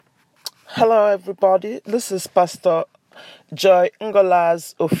Hello, everybody. This is Pastor Joy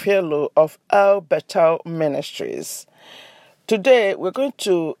Ngolas Ofielo of El Bethel Ministries. Today, we're going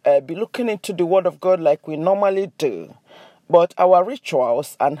to be looking into the Word of God like we normally do. But our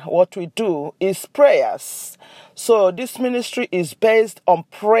rituals and what we do is prayers. So this ministry is based on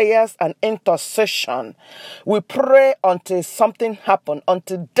prayers and intercession. We pray until something happens,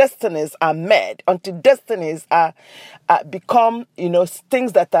 until destinies are made, until destinies are become,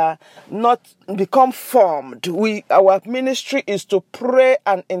 things that are not become formed. Our ministry is to pray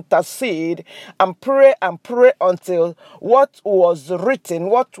and intercede and pray until what was written,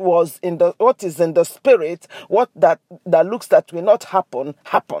 what is in the spirit, what that looks that will not happen,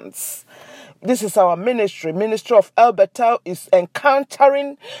 happens. This is our ministry. Ministry of El Bethel is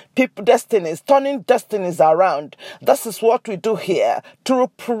encountering people destinies, turning destinies around. This is what we do here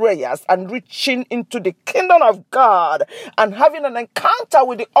through prayers and reaching into the kingdom of God and having an encounter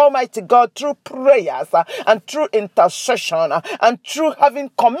with the Almighty God through prayers and through intercession and through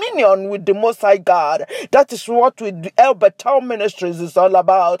having communion with the Most High God. That is what the El Bethel Ministries is all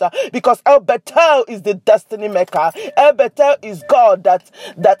about, because El Bethel is the destiny maker. El Bethel is God that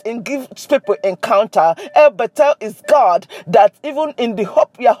gives people encounter. El Bethel is God that even in the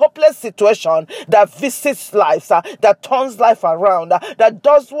hopeless situation that visits lives, that turns life around, that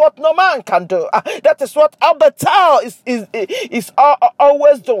does what no man can do. That is what El Bethel is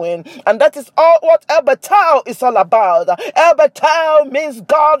always doing, and that is all what El Bethel is all about. El Bethel means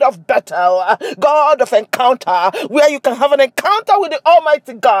God of Bethel, God of encounter, where you can have an encounter with the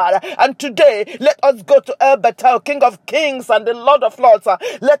Almighty God. And today, let us go to El Bethel, King of Kings and the Lord of Lords.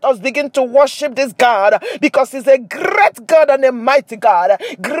 Let us begin to worship this God, because He's a great God and a mighty God.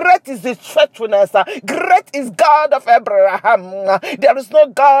 Great is His faithfulness. Great is God of Abraham. There is no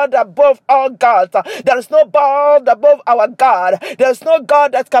God above all gods. There is no God above our God. There is no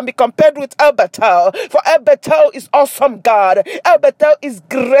God that can be compared with El Bethel. For El Bethel is awesome God. El Bethel is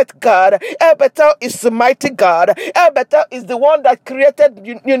great God. El Bethel is mighty God. El Bethel is the one that created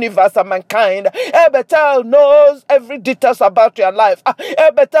universe and mankind. El Bethel knows every details about your life.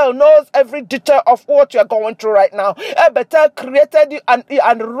 El Bethel knows every detail of what you're going through right now. El Bethel created you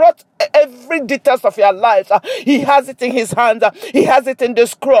and wrote every details of your life. He has it in His hands. He has it in the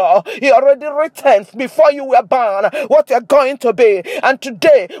scroll. He already written before you were born what you're going to be. And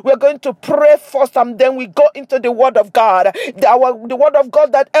today we're going to pray first, and then we go into the Word of God. The Word of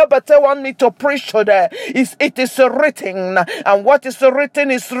God that El Bethel want me to preach today is written, and what is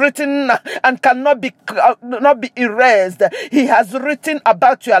written and cannot be erased. He has written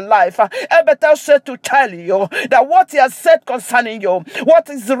about your life. El Bethel said to tell you that what He has said concerning you, what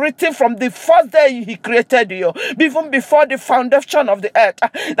is written from the first day He created you, even before the foundation of the earth,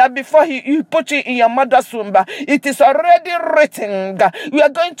 that before He put you in your mother's womb, it is already written. We are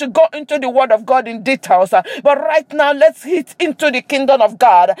going to go into the Word of God in details, but right now let's hit into the kingdom of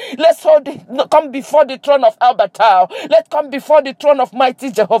God. Let's come before the throne of El Bethel. Let's come before the throne of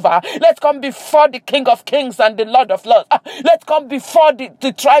mighty Jehovah. Let's come before the King of Kings and the Lord of Lords. Let's come before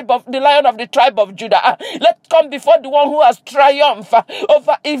the Lion of the tribe of Judah. Let's come before the one who has triumphed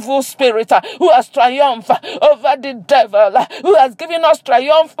over evil spirit, who has triumphed over the devil, who has given us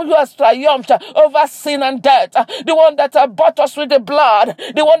triumph, who has triumphed over sin and death, the one that has bought us with the blood,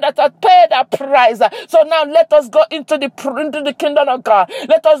 the one that has paid our price. So now let us go into the kingdom of God.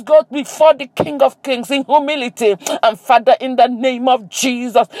 Let us go before the King of Kings in humility. And Father, in the name of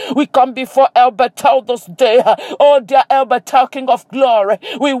Jesus, we come before El Bethel this day. Oh, dear El Bethel, King of glory,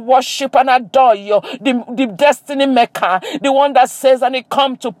 we worship and adore you, the destiny maker, the one that says and it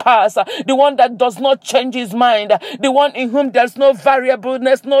come to pass, the one that does not change His mind, the one in whom there's no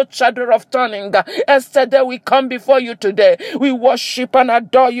variableness, no shadow of turning. Yesterday we come before you today. We worship and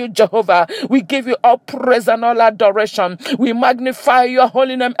adore you, Jehovah. We give you all praise and all adoration. We magnify your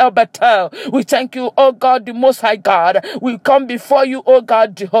holy name, El Bethel. We thank you, oh God, the Most High God. We come before you, oh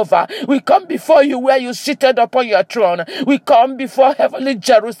God, Jehovah. We come before you where you seated upon your throne. We come before heavenly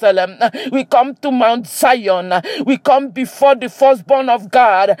Jerusalem. We come to Mount Zion. We come before the firstborn of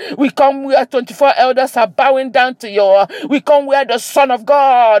God. We come where 24 elders are bowing down to you. We come where the Son of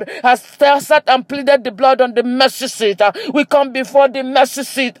God has sat and pleaded the blood on the mercy seat. We come before the mercy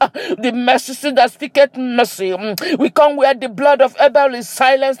seat that speaketh mercy. We come where the blood of Abel is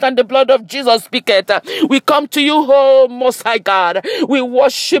silenced and the blood of Jesus speaketh. We come to you, oh Most High God. We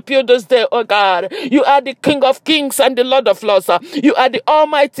worship you this day, oh God. You are the King of Kings and the Lord of Lords. You are the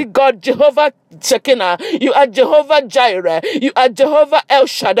Almighty God, Jehovah Shekinah. You are Jehovah Jireh. You are Jehovah El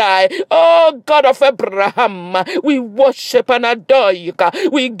Shaddai. Oh God of Abraham, we worship and adore you.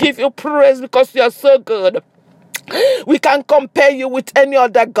 We give you praise because you are so good. we can compare you with any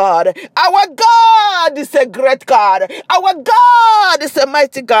other God. Our God is a great God. Our God is a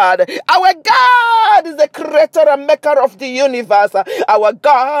mighty God. Our God is the creator and maker of the universe. Our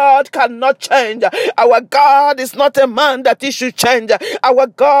God cannot change. Our God is not a man that he should change. Our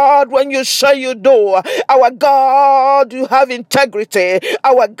God, when you say you do. Our God, you have integrity.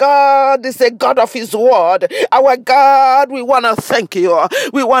 Our God is a God of his word. Our God, we want to thank you.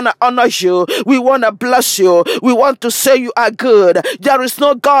 We want to honor you. We want to bless you. We want to say you are good. There is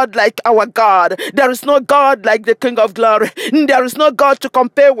no God like our God. There is no God like the King of Glory. There is no God to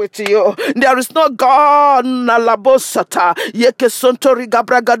compare with you. There is no God. Nalabosata yeke sontori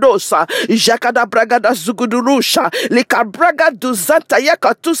gabragadosa jakada bragada zugudurusha likabraga duzanta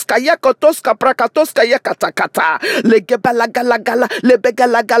yakatuska yakotoska prakatoska yakatakata legebalagalagala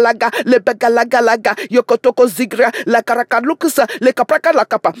lebegalagalaga yokotoko zigra la karakalukusa lekapraka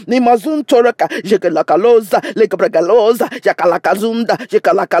lakapa ni mazuntoraka jekelakaloza lekabragaloza yakalakazunda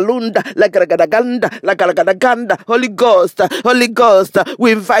yakalakalunda lagaraganda. Holy Ghost,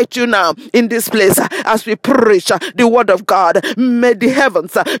 we invite you now in this place as we preach the word of God. May the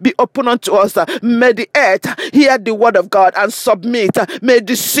heavens be open unto us. May the earth hear the word of God and submit. May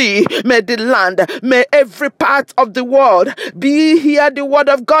the sea, may the land, may every part of the world hear the word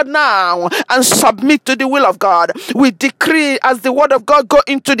of God now and submit to the will of God. We decree as the word of God go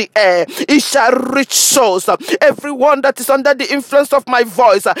into the air, it shall reach souls. Everyone that is under the influence of my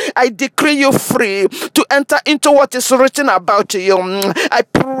voice, I decree you free to enter into what is written about you. I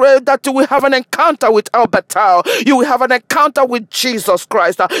pray that you will have an encounter with Albertao. You will have an encounter with Jesus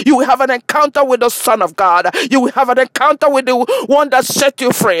Christ. You will have an encounter with the Son of God. You will have an encounter with the one that set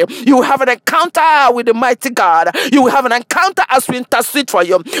you free. You will have an encounter with the mighty God. You will have an encounter as we intercede for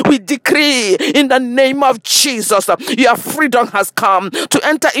you. We decree in the name of Jesus, your freedom has come to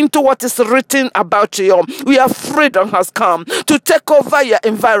enter into what is written about you. Your freedom has come to take over your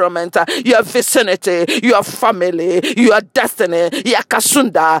environment, your vicinity, your family, your destiny.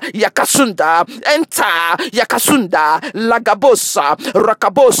 Yakasunda, enter Yakasunda, Lagabosa,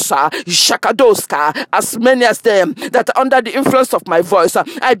 Rakabosa, Shakadoska, as many as them that are under the influence of my voice,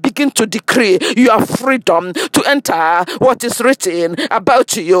 I begin to decree your freedom to enter what is written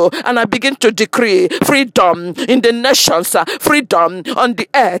about you, and I begin to decree freedom in the nations, freedom on the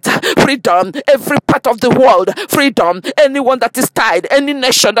earth, freedom every part of the world, freedom anyone that is tied, any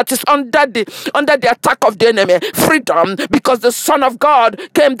nation that is under the attack of the enemy, freedom because the Son of God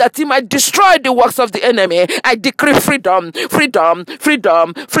came that he might destroy the works of the enemy. I decree freedom,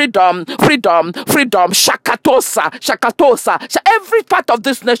 shakatosa, every part of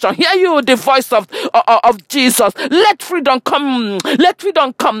this nation, hear you the voice of Jesus. Let freedom come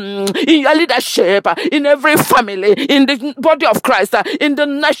in your leadership, in every family, in the body of Christ, in the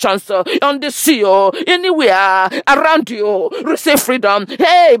nations, on the sea, anywhere around you, receive freedom.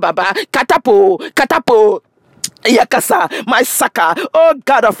 Hey Baba, katapo Yakasa, my Saka, oh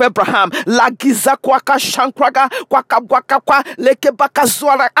God of Abraham, Lagiza Kwaka Shankraga, Kwaka Lekebaka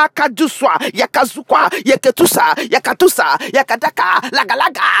Zwara Akaduswa, Yakazukwa, Yakatusa, Yakadaka,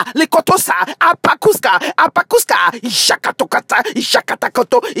 Lagalaga, Likotosa, Apakuska,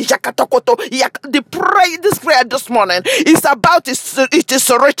 Jakatokoto, this prayer this morning is about it is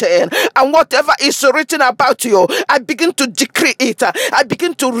written, and whatever is written about you, I begin to decree it. I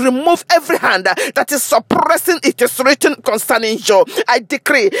begin to remove every hand that is suppressing it. It is written concerning you. I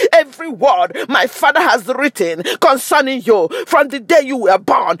decree every word my Father has written concerning you from the day you were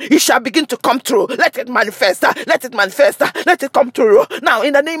born, it shall begin to come true. Let it manifest. Let it come true. Now,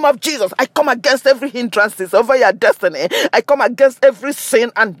 in the name of Jesus, I come against every hindrances over your destiny. I come against every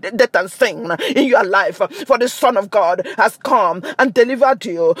sin and death and sin in your life. For the Son of God has come and delivered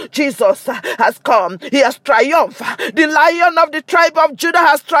you. Jesus has come. He has triumphed. The Lion of the tribe of Judah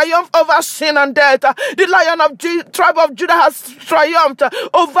has triumphed over sin and death. The Lion of tribe of Judah has triumphed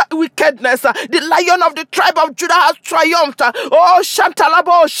over wickedness. The Lion of the tribe of Judah has triumphed. Oh,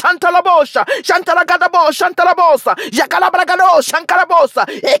 Shantalabosa, Yakalabragado, Shankarabosa.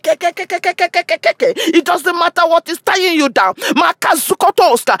 It doesn't matter what is tying you down.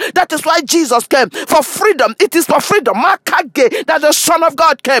 Makazukotoska. That is why Jesus came. For freedom. It is for freedom. Makage. That the Son of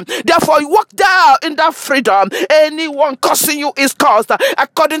God came. Therefore, walk down in that freedom. Anyone cursing you is cursed.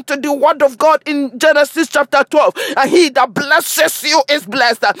 According to the word of God in Genesis chapter 12. And he that blesses you is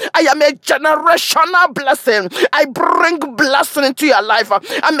blessed. I am a generational blessing. I bring blessing into your life.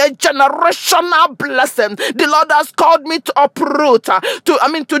 I'm a generational blessing. The Lord has called me to uproot,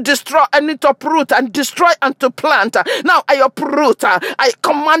 to destroy, and to uproot and destroy and to plant. Now I uproot. I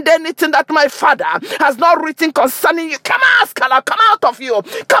command anything that my Father has not written concerning you. Come out, Scala, come out of you.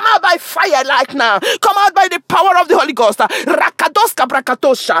 Come out by fire right now. Come out by the power of the Holy Ghost. Rakadoska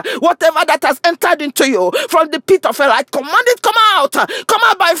brakatosha. Whatever that has entered into you from the pit of hell, I command it come out. Come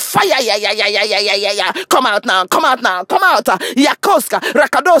out by fire. Yeah. Come out now. Come out now. Come out. Yakoska,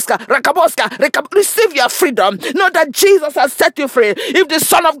 Rakadoska, Rakaboska. Receive your freedom. Know that Jesus has set you free. If the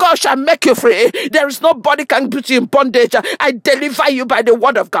Son of God shall make you free, there is nobody can put you in bondage. I deliver you by the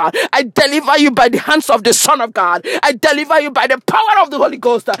word of God. I deliver you by the hands of the Son of God. I deliver you by the power of the Holy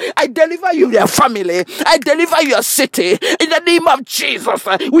Ghost. I deliver you your family. I deliver your city. In the name of Jesus,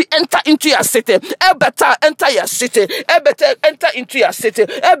 we enter into your city. Better enter your city. Better enter into your city.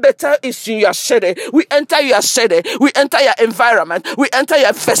 Better is in your city. We enter your city. We enter your environment. We enter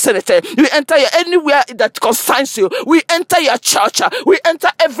your vicinity. We enter your anywhere that concerns you. We enter your church. We enter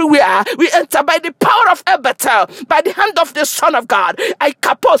everywhere. We enter by the power of Better, by the hand of the Son of God. I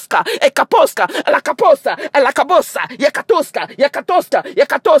kaposka, la kaposa, yakatoska,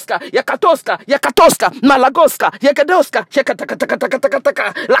 malagoska, yakadoska,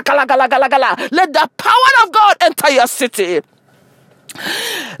 let the power of God enter your city.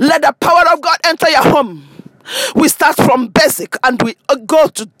 Let the power of God enter your home. We start from basic and we go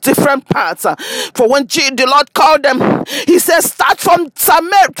to different parts. For when the Lord called them, he says, start from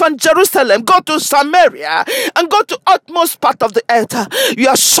Jerusalem, go to Samaria, and go to utmost part of the earth.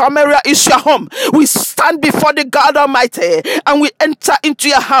 Your Samaria is your home. We stand before the God Almighty and we enter into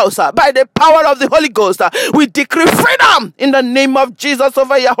your house by the power of the Holy Ghost. We decree freedom in the name of Jesus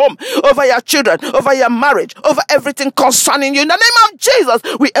over your home, over your children, over your marriage, over everything concerning you. In the name of Jesus,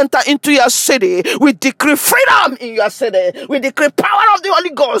 we enter into your city. We decree freedom in your city. We decree power of the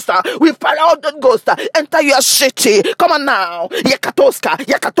Holy Ghost. We power of the Ghost. Enter your city. Come on now. Yakatoska.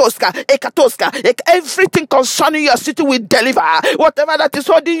 Everything concerning your city we deliver. Whatever that is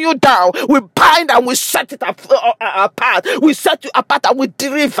holding you down, we bind and we set it apart. We set you apart and we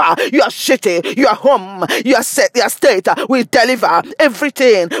deliver your city, your home, your state. We deliver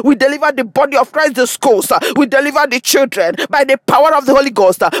everything. We deliver the body of Christ, the schools. We deliver the children by the power of the Holy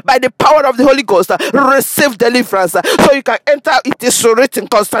Ghost. By the power of the Holy Ghost. Receive deliverance so you can enter. It is written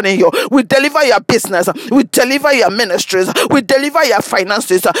concerning you. We deliver your business. We deliver your ministries. We deliver your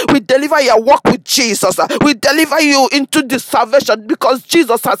finances. We deliver your walk with Jesus. We deliver you into the salvation because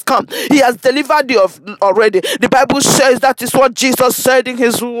Jesus has come. He has delivered you already. The Bible says that is what Jesus said in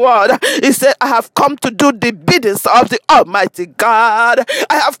his word. He said, I have come to do the biddings of the Almighty God.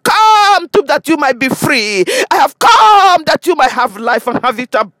 I have come to that you might be free. I have come that you might have life and have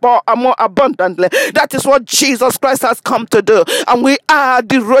it more abundantly. That is what Jesus Christ has come to do. And we are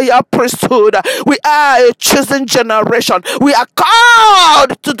the royal priesthood. We are a chosen generation. We are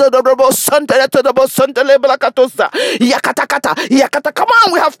called to the Yakata. Come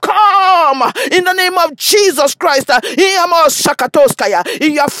on, we have come in the name of Jesus Christ.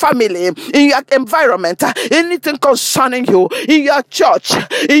 In your family, in your environment, anything concerning you, in your church,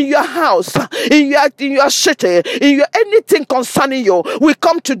 in your house, in your city, in your anything concerning you, we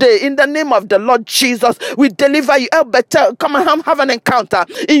come today in the name of the Lord Jesus. We deliver you. Better come and have an encounter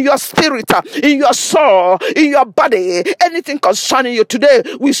in your spirit, in your soul, in your body, anything concerning you today.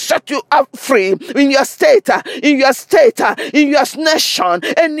 We set you up free in your state, in your nation,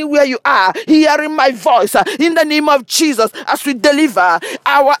 anywhere you are, hearing my voice in the name of Jesus. As we deliver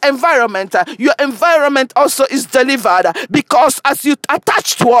our environment, your environment also is delivered, because as you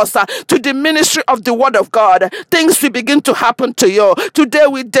attach to us, to the ministry of the word of God, things will begin to happen to you. Today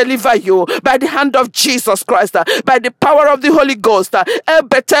we deliver you by the hand of Jesus Christ, by the power of the Holy Ghost.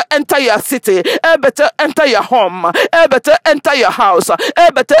 Better enter your city. Better enter your home. Better enter your house.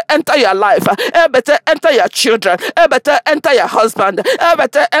 Better enter your life. Better enter your children. Better enter your husband.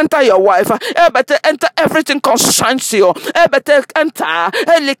 Better enter your wife. Better enter everything concerns you. Better enter.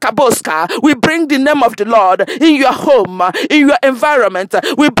 We bring the name of the Lord in your home, in your environment.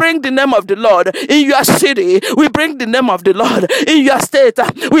 We bring the name of the Lord in your city. We bring the name of the Lord in your state.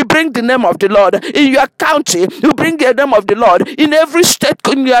 We bring the name of the Lord in your county. We bring the name of the Lord in every state,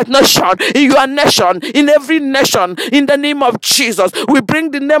 in your nation, in every nation, in the name of Jesus. We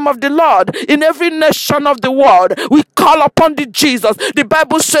bring the name of the Lord Lord, in every nation of the world, we call upon the Jesus. The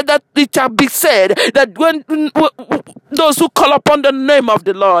Bible said that it shall be said that when those who call upon the name of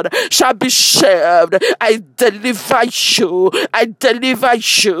the Lord shall be saved. I deliver you. I deliver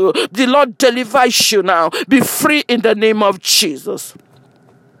you. The Lord delivers you now. Be free in the name of Jesus.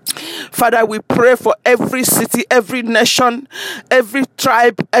 Father, we pray for every city, every nation, every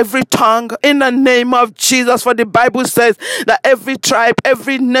tribe, every tongue, in the name of Jesus. For the Bible says that every tribe,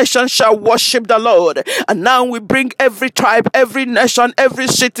 every nation shall worship the Lord. And now we bring every tribe, every nation, every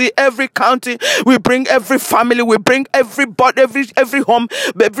city, every county. We bring every family. We bring everybody, every home,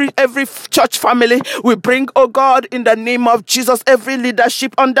 every church family. We bring, oh God, in the name of Jesus, every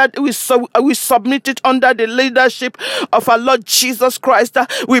leadership under. We submit it under the leadership of our Lord Jesus Christ.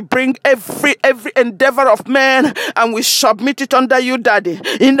 We bring every endeavor of man and we submit it under you, Daddy,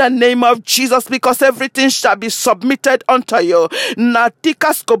 in the name of Jesus, because everything shall be submitted unto you. The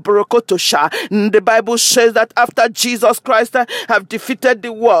Bible says that after Jesus Christ have defeated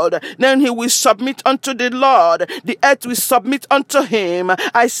the world, then he will submit unto the Lord. The earth will submit unto him.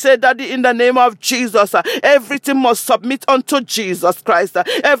 I say, Daddy, in the name of Jesus, everything must submit unto Jesus Christ.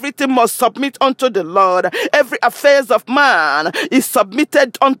 Everything must submit unto the Lord. Every affairs of man is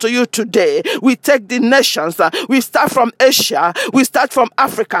submitted unto you today. We take the nations. We start from Asia. We start from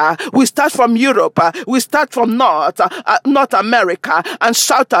Africa. We start from Europe. We start from North America and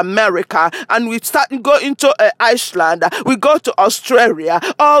South America. And we go into Iceland. We go to Australia.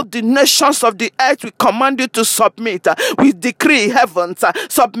 All the nations of the earth, we command you to submit. We decree heavens,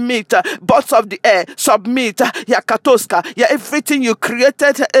 submit. Birds of the air, submit. Yakatoska. Everything you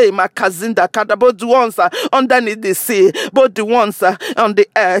created, Makazinda, both the ones underneath the sea, both the ones on the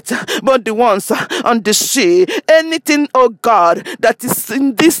earth, but the ones on the sea, anything, oh God, that is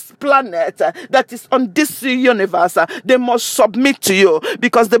in this planet, that is on this universe, they must submit to you,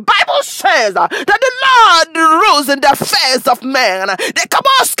 because the Bible says that the Lord rules in the affairs of men.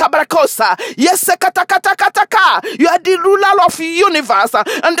 Yes, you are the ruler of the universe,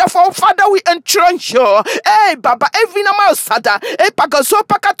 and therefore, Father, we entrench you. Hey, Baba, every namasada, pagaso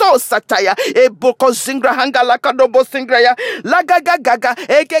pakato sataya, boko zingra hanga lakadobo zingraya, lagaga gaga,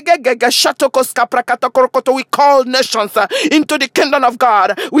 we call nations into the kingdom of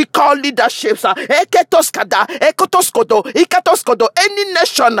God. We call leaderships. Any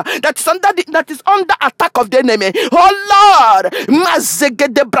nation that is under attack of the enemy. Oh Lord,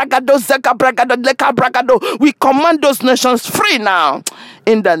 we command those nations free now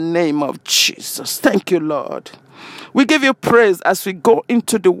in the name of Jesus. Thank you, Lord. We give you praise as we go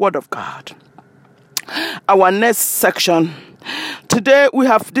into the Word of God. Our next section. Today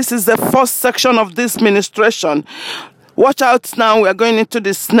this is the first section of this ministration. Watch out now, we are going into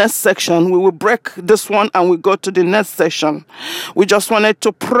this next section. We will break this one and we go to the next section. We just wanted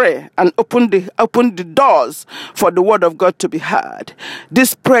to pray and open the doors for the word of God to be heard.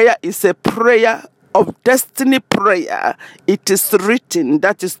 This prayer is a prayer of destiny prayer. It is written.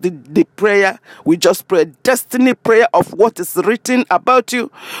 That is the prayer we just prayed. Destiny prayer of what is written about you,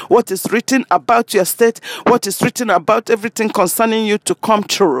 what is written about your state, what is written about everything concerning you to come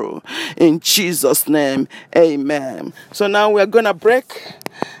true. In Jesus' name, amen. So now we are going to break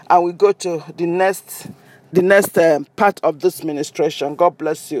and we go to the next part of this ministration. God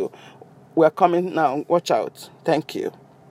bless you. We are coming now. Watch out. Thank you.